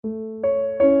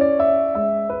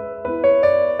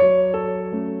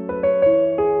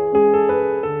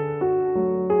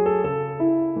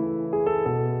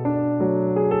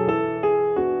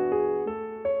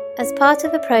part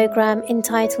of a program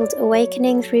entitled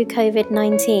Awakening Through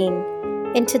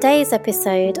COVID-19. In today's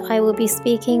episode, I will be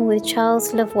speaking with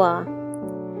Charles Levoir.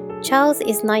 Charles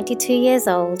is 92 years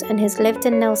old and has lived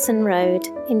in Nelson Road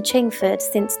in Chingford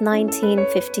since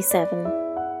 1957.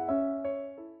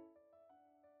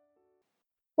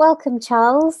 Welcome,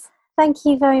 Charles. Thank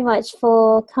you very much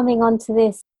for coming on to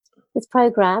this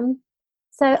program.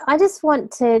 So I just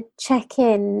want to check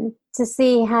in to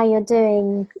see how you're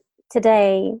doing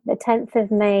today, the 10th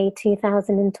of May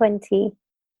 2020.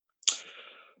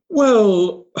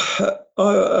 Well,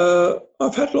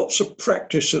 I've had lots of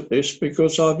practice at this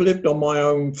because I've lived on my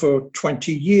own for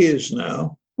 20 years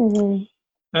now. Mm-hmm.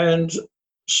 And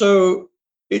so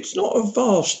it's not a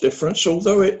vast difference,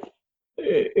 although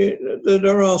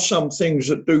there are some things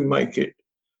that do make it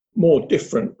more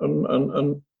different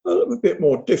and a bit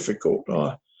more difficult.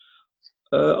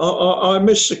 I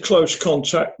miss the close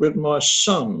contact with my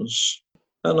sons,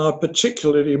 and I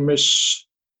particularly miss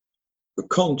the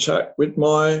contact with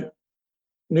my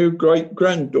new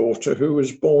great-granddaughter who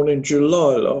was born in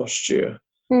July last year.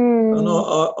 And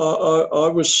I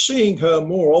was seeing her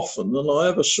more often than I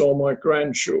ever saw my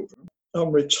grandchildren.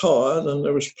 I'm retired and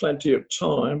there was plenty of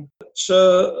time.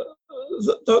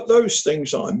 But, those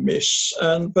things I miss,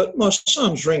 but my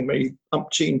sons ring me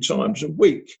umpteen times a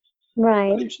week.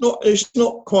 Right. It's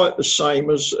not quite the same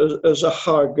as a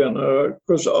hug, and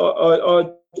because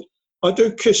I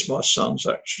do kiss my sons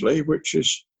actually, which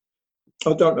is,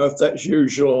 I don't know if that's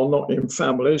usual or not in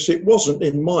families. It wasn't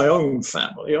in my own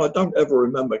family. I don't ever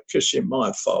remember kissing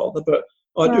my father, but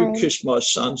I do kiss my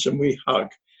sons and we hug.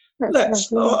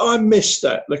 I miss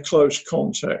that, the close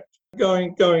contact.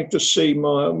 Going to see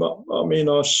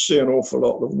I see an awful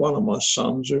lot of one of my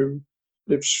sons who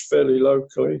lives fairly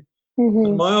locally. Mm-hmm.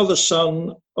 And my other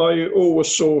son, I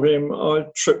always saw him. I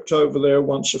tripped over there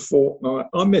once a fortnight.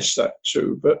 I miss that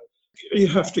too, but you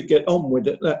have to get on with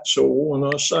it, that's all. And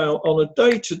I say on a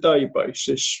day-to-day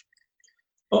basis,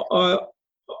 I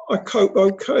cope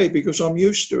okay because I'm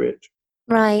used to it.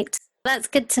 Right. That's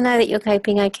good to know that you're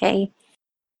coping okay.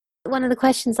 One of the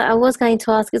questions that I was going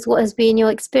to ask is what has been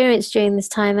your experience during this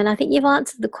time? And I think you've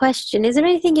answered the question. Is there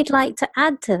anything you'd like to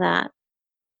add to that?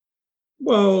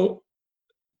 Well,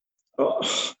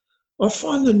 I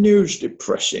find the news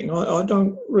depressing. I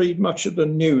don't read much of the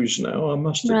news now, I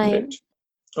must admit.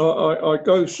 I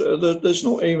go through, there's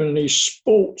not even any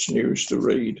sports news to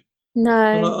read.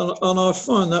 No. And I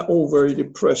find that all very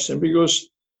depressing because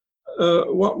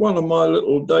one of my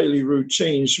little daily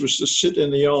routines was to sit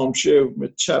in the armchair with my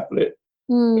tablet,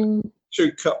 2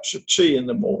 cups of tea in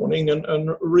the morning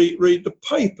and read the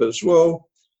papers. Well,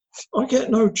 I get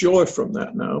no joy from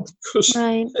that now because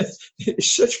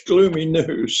it's such gloomy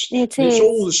news. It's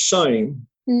all the same.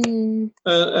 And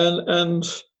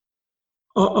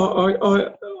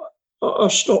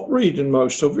I've stopped reading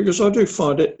most of it because I do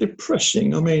find it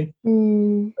depressing. I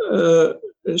mean,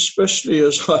 especially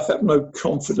as I have no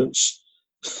confidence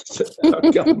that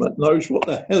our government knows what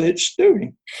the hell it's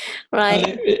doing. Right.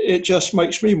 And it just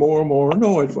makes me more and more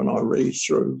annoyed when I read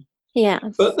through. Yeah.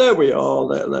 But there we are.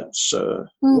 That's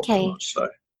what can I say?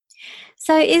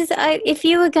 So if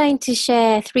you were going to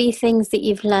share 3 things that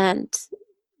you've learned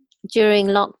during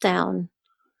lockdown,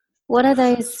 what are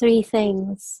those 3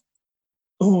 things?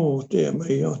 Oh, dear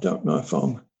me. I don't know if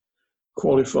I'm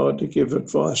qualified to give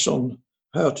advice on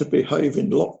how to behave in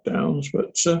lockdowns,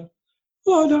 but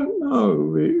I don't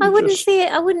know. I wouldn't see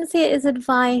it as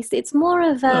advice. It's more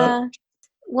of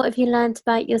what have you learned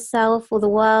about yourself or the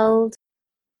world?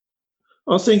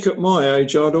 I think at my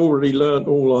age, I'd already learned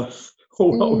all I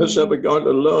was ever going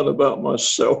to learn about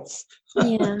myself.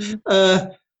 Yeah.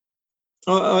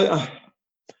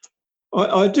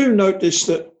 I do notice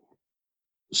that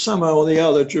somehow or the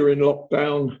other during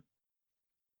lockdown,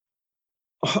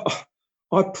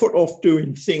 I put off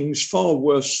doing things far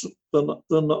worse than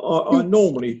I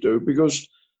normally do because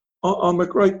I'm a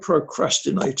great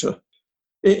procrastinator.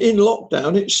 In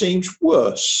lockdown, it seems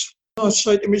worse. I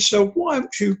say to myself, why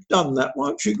haven't you done that? Why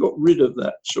haven't you got rid of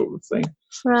that sort of thing?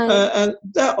 Right. And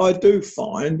that I do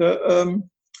find that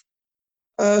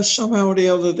somehow or the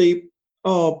other,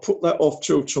 I'll put that off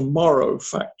till tomorrow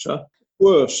factor,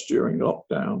 worse during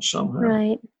lockdown somehow.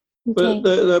 Right. Okay.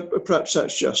 But perhaps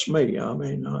that's just me. I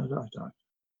mean, I don't.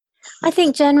 I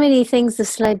think generally things have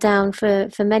slowed down for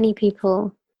many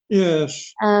people.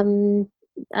 Yes.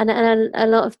 And a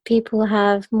lot of people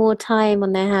have more time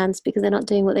on their hands because they're not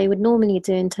doing what they would normally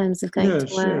do in terms of going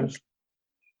to work. Yes.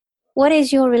 What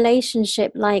is your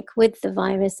relationship like with the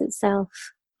virus itself?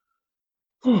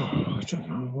 I don't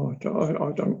know.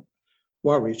 I don't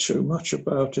worry too much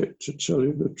about it, to tell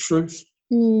you the truth.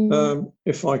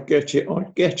 If I get it, I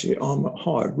get it. I'm at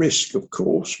high risk, of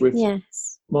course, with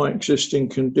Yes. my existing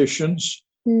conditions.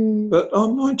 But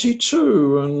I'm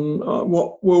 92, and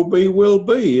what will be, will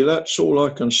be. That's all I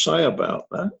can say about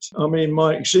that. I mean,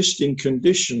 my existing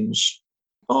conditions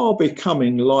are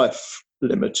becoming life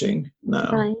limiting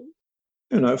now. Right.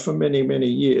 You know, for many, many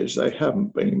years they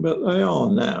haven't been, but they are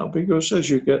now, because as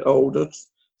you get older,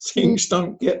 things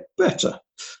don't get better.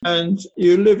 And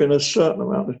you live in a certain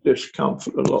amount of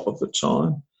discomfort a lot of the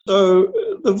time. So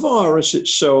the virus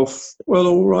itself, well,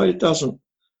 all right, it doesn't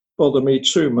bother me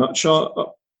too much. I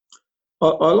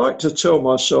like to tell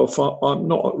myself I'm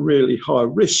not at really high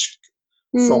risk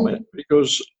from it,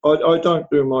 because I don't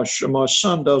do my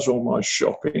son does all my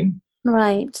shopping.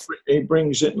 Right. He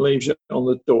brings it and leaves it on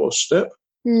the doorstep.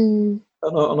 And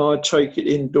I take it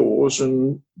indoors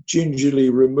and gingerly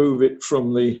remove it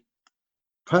from the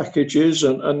packages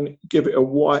and give it a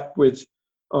wipe with.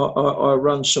 I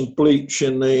run some bleach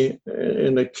in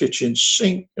the kitchen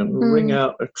sink and wring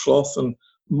out a cloth and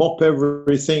mop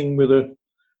everything with a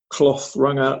cloth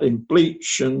wrung out in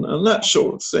bleach and that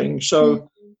sort of thing. So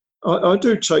I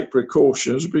do take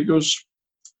precautions, because,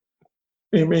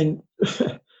 I mean,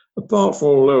 apart from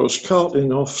all else,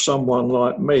 carting off someone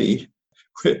like me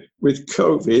with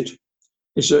COVID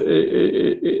is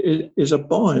a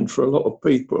bind for a lot of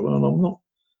people, and I'm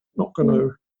not going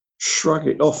to shrug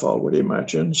it off, I would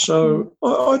imagine. So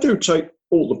I do take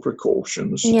all the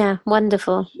precautions. Yeah,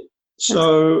 wonderful.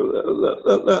 So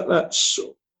that's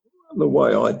the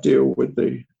way I deal with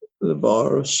the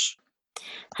virus.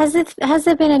 Has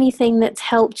there been anything that's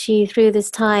helped you through this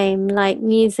time, like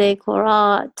music or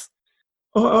art?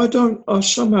 I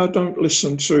somehow don't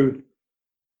listen to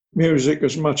music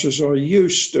as much as I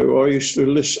used to. I used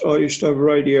to have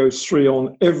Radio 3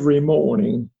 on every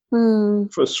morning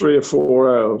for 3 or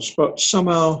 4 hours. But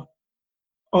somehow,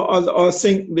 I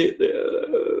think that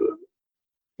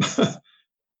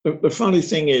the funny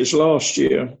thing is, last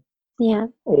year, the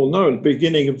very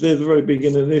beginning of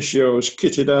this year, I was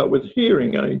kitted out with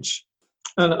hearing aids,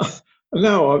 and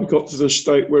now I've got to the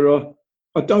state where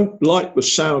I don't like the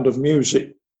sound of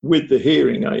music with the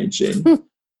hearing aids in.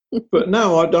 But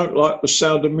now I don't like the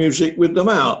sound of music with them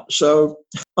out. So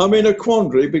I'm in a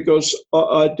quandary, because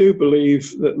I do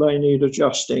believe that they need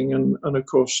adjusting. And of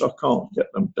course, I can't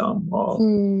get them done while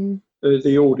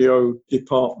the audio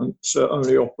department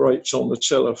only operates on the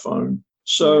telephone.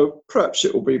 So perhaps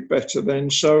it will be better then.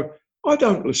 So I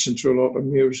don't listen to a lot of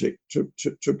music, to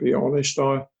be honest.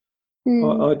 I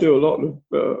do a lot of...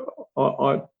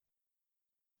 I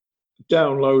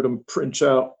download and print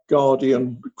out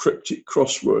Guardian cryptic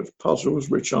crossword puzzles,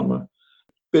 which I'm a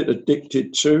bit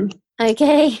addicted to.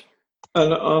 Okay.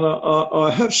 And I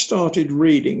have started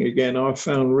reading again. I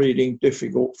found reading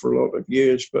difficult for a lot of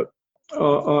years, but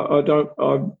I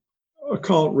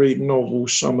can't read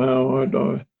novels somehow.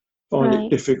 I find it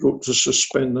difficult to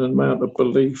suspend an amount of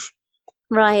belief.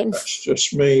 Right. That's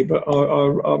just me, but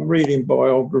I'm reading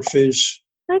biographies.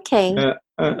 Okay.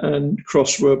 And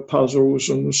crossword puzzles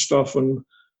and stuff, and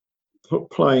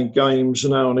playing games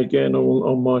now and again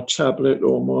on my tablet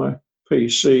or my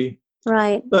PC.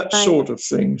 Right. That sort of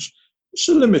things. It's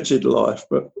a limited life,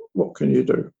 but what can you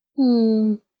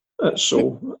do? That's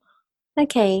all.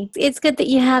 Okay. It's good that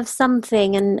you have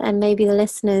something, and maybe the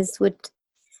listeners would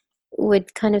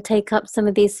kind of take up some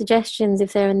of these suggestions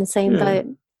if they're in the same boat.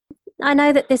 I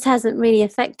know that this hasn't really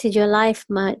affected your life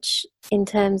much in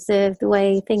terms of the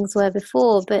way things were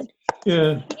before, but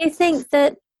do you think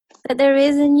that there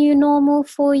is a new normal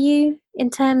for you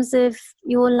in terms of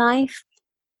your life?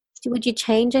 Would you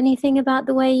change anything about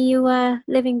the way you were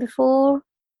living before?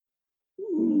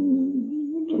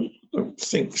 I don't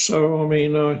think so. I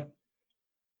mean,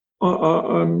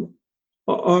 I'm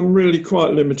really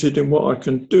quite limited in what I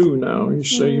can do now. You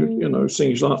see, you know,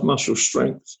 things like muscle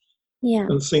strength.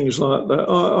 And things like that.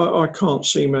 I can't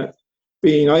see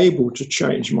being able to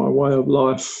change my way of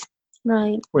life.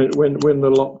 Right. When the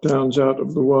lockdown's out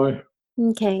of the way.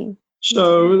 Okay.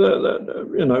 So that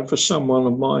you know, for someone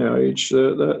of my age,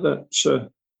 that's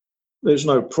there's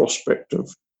no prospect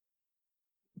of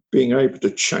being able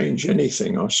to change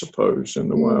anything, I suppose, in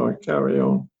the way I carry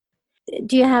on.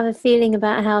 Do you have a feeling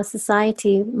about how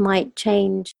society might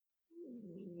change?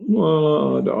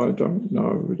 Well, I don't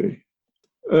know really.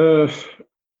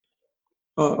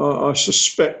 I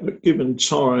suspect that given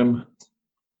time,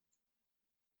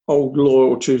 old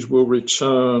loyalties will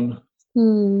return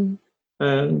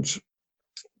and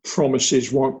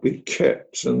promises won't be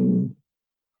kept. And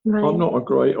I'm not a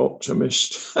great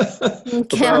optimist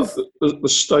about the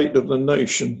state of the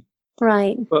nation.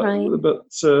 Right, but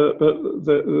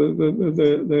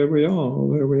there we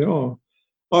are.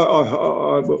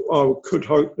 I could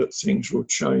hope that things will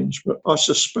change, but I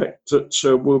suspect that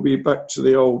we'll be back to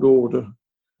the old order.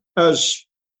 As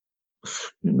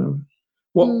you know,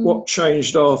 what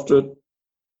changed after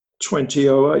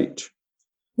 2008?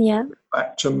 Yeah.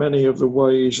 Back to many of the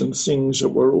ways and things that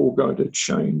were all going to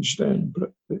change then.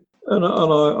 But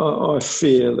I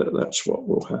fear that that's what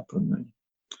will happen then.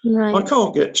 Right. I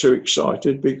can't get too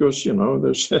excited because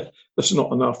there's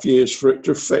not enough years for it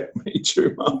to affect me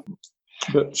too much.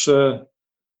 But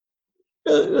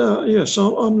yes,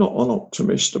 I'm not an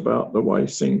optimist about the way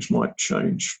things might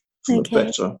change for the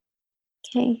better.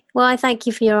 Okay. Well, I thank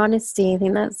you for your honesty. I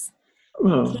think that's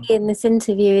key in this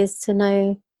interview, is to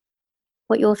know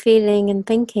what you're feeling and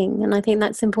thinking. And I think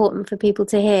that's important for people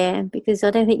to hear, because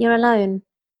I don't think you're alone.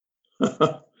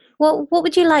 What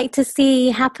would you like to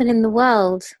see happen in the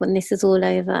world when this is all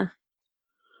over?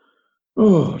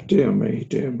 Oh, dear me,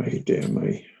 dear me, dear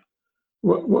me.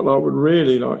 What I would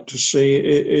really like to see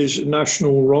is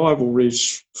national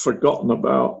rivalries forgotten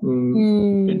about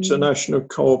and international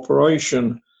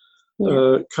cooperation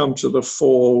come to the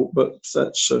fore. But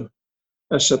that's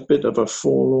a bit of a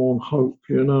forlorn hope,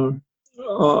 you know.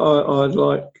 I'd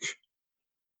like,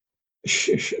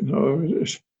 you know,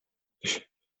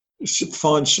 to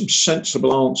find some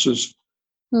sensible answers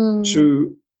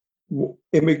to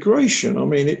immigration. I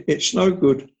mean, it's no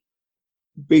good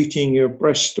beating your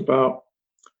breast about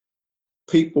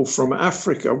people from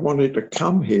Africa wanting to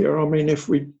come here. I mean, if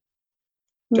we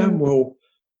damn well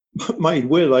made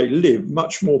where they live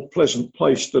much more pleasant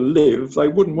place to live, they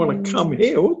wouldn't want to come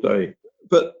here, would they?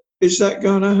 But is that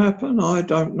going to happen? I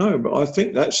don't know, but I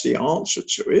think that's the answer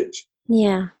to it.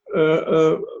 Yeah.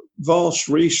 Vast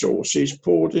resources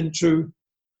poured into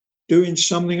doing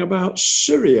something about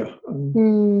Syria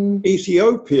and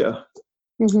Ethiopia.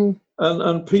 Mm-hmm.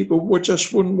 And people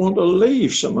wouldn't want to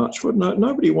leave so much, wouldn't they?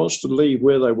 Nobody wants to leave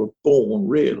where they were born,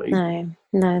 really.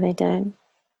 No, they don't.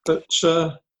 But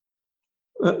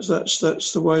that's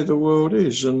the way the world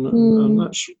is, and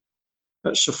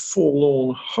that's a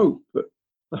forlorn hope.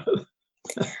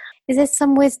 Is there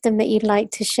some wisdom that you'd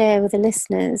like to share with the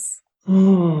listeners?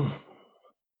 I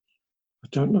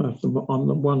don't know if I'm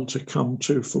the one to come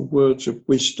to for words of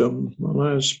wisdom,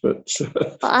 Liz, but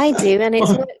I do, and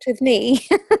it's worked with me.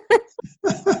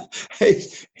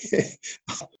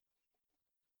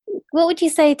 What would you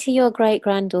say to your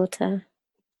great-granddaughter?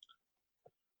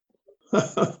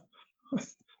 I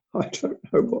don't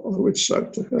know what I would say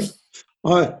to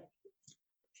her.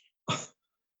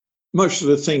 Most of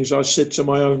the things I said to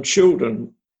my own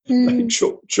children, they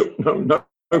took no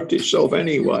notice of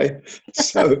anyway.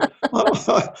 So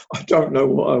I don't know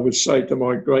what I would say to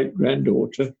my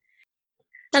great-granddaughter.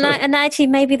 And actually,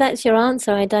 maybe that's your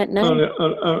answer. I don't know.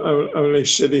 Only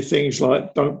silly things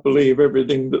like "don't believe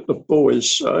everything that the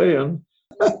boys say," and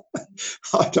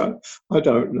I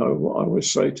don't know what I would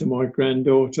say to my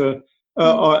granddaughter.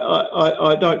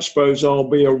 I don't suppose I'll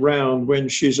be around when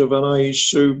she's of an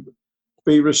age to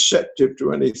be receptive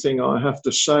to anything I have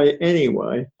to say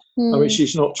anyway. I mean,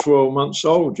 she's not 12 months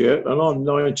old yet, and I'm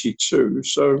 92.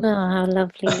 So, oh, how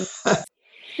lovely!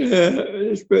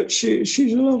 Yeah, but she's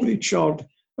a lovely child.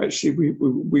 Actually,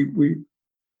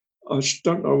 I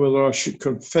don't know whether I should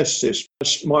confess this.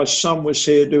 My son was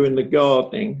here doing the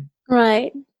gardening,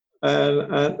 right?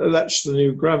 And that's the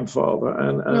new grandfather,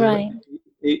 and right.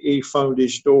 he phoned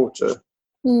his daughter.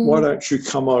 Why don't you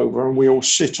come over and we all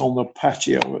sit on the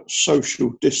patio at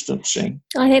social distancing?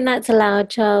 I think that's allowed,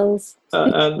 Charles.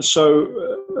 And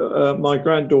so my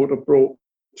granddaughter brought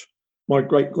my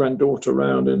great-granddaughter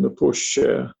around in the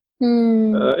pushchair.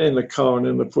 In the car and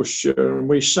in the pushchair, and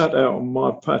we sat out on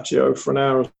my patio for an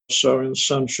hour or so in the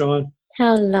sunshine.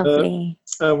 How lovely!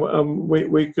 And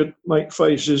we could make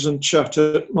faces and chat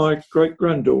at my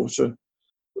great-granddaughter.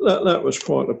 That was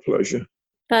quite a pleasure.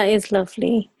 That is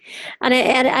lovely, and it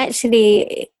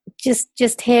actually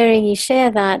just hearing you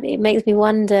share that, it makes me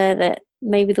wonder that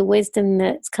maybe the wisdom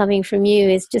that's coming from you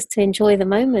is just to enjoy the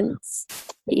moments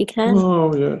that you can.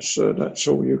 Oh yes, that's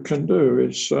all you can do.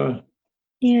 Is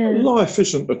life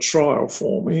isn't a trial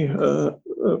for me,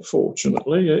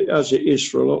 fortunately, as it is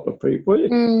for a lot of people.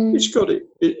 It's got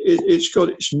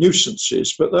its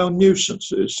nuisances, but they're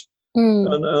nuisances, and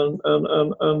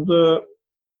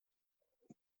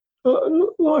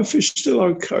life is still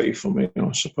okay for me,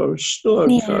 I suppose. Still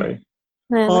okay.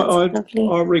 Yeah.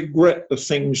 I regret the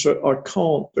things that I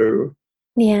can't do.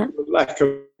 Yeah. The lack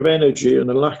of energy and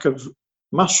the lack of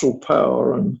muscle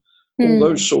power and all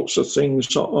those sorts of things.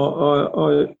 I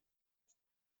don't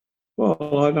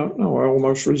know. I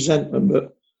almost resent them,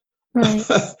 but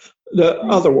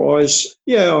otherwise,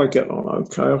 I get on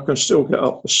okay. I can still get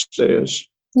up the stairs.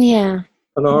 Yeah.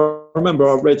 And I remember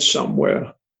I read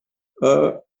somewhere,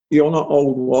 you're not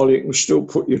old while you can still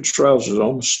put your trousers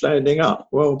on standing up.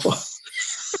 Well,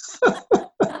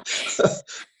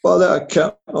 by that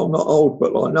account, I'm not old,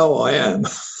 but I know I am.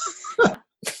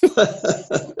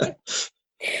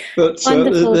 But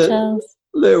Wonderful, Charles.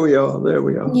 there we are. There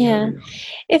we are. Yeah. There we are.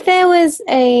 If there was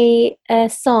a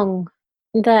song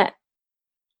that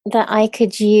I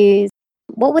could use,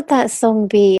 what would that song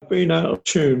be? I've been out of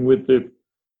tune with the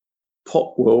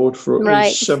pop world for at Right.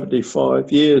 least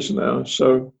 75 years now,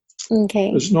 so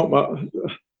Okay. there's not much.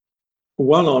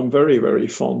 One I'm very, very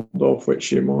fond of,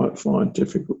 which you might find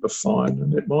difficult to find,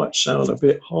 and it might sound a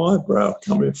bit highbrow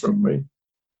coming from me.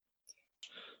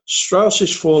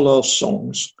 Strauss's Four Last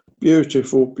Songs,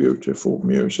 beautiful, beautiful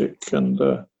music, and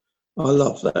I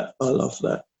love that. I love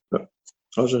that. But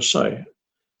as I say,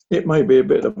 it may be a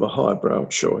bit of a highbrow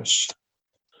choice.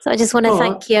 So I just want to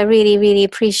thank you. I really, really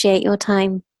appreciate your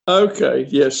time. Okay,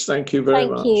 yes, thank you very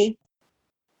much. Thank you.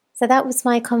 So that was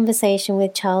my conversation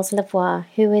with Charles Levoir,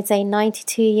 who is a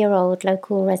 92-year-old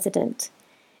local resident.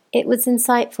 It was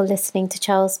insightful listening to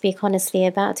Charles speak honestly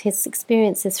about his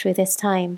experiences through this time.